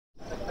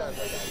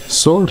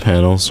Solar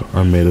panels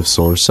are made of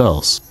solar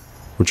cells,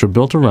 which are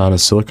built around a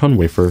silicon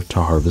wafer to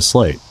harvest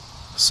light.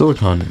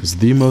 Silicon is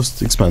the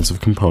most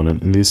expensive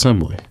component in the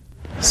assembly.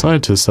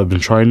 Scientists have been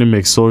trying to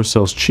make solar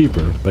cells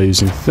cheaper by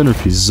using thinner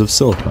pieces of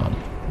silicon.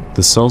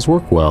 The cells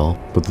work well,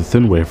 but the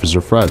thin wafers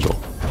are fragile.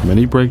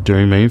 Many break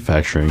during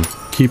manufacturing,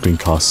 keeping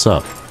costs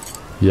up.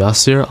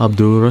 Yaser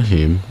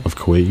Aldulraheem of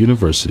Kuwaiti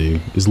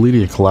University is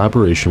leading a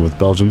collaboration with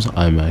Belgium's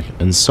IMEC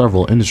and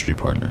several industry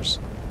partners.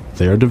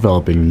 They are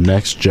developing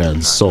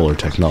next-gen solar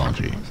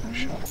technology.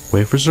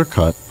 Wafers are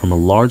cut from a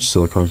large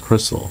silicon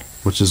crystal,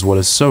 which is what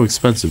is so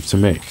expensive to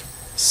make.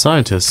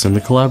 Scientists in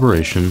the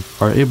collaboration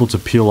are able to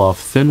peel off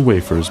thin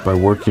wafers by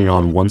working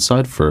on one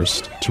side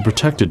first to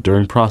protect it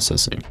during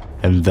processing,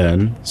 and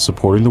then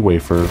supporting the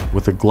wafer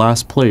with a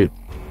glass plate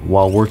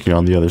while working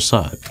on the other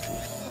side.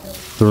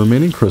 The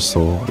remaining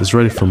crystal is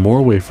ready for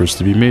more wafers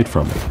to be made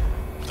from it.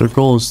 Their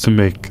goal is to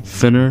make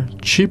thinner,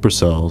 cheaper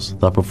cells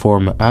that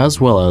perform as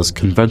well as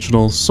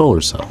conventional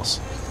solar cells.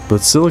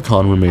 But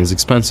silicon remains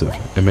expensive,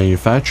 and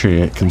manufacturing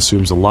it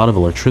consumes a lot of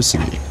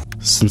electricity.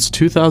 Since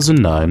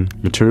 2009,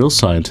 materials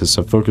scientists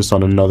have focused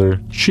on another,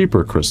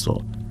 cheaper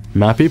crystal,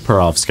 mappy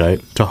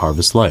perovskite, to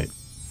harvest light.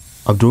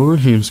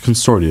 Aldulraheem's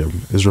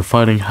consortium is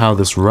refining how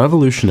this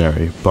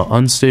revolutionary but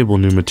unstable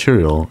new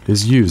material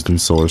is used in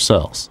solar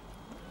cells.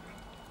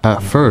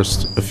 At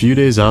first, a few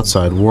days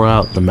outside wore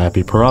out the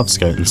mappy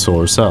perovskite in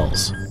solar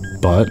cells,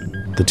 but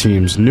the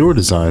team's newer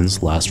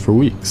designs last for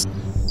weeks.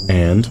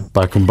 And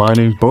by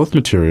combining both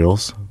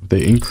materials,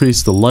 they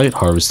increase the light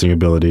harvesting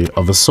ability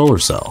of a solar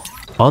cell.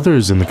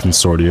 Others in the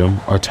consortium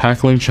are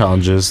tackling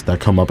challenges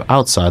that come up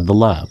outside the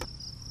lab.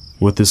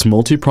 With this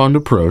multi-pronged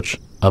approach,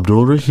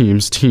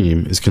 Aldulraheem's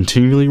team is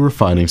continually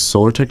refining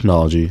solar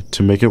technology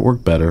to make it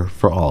work better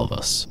for all of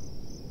us.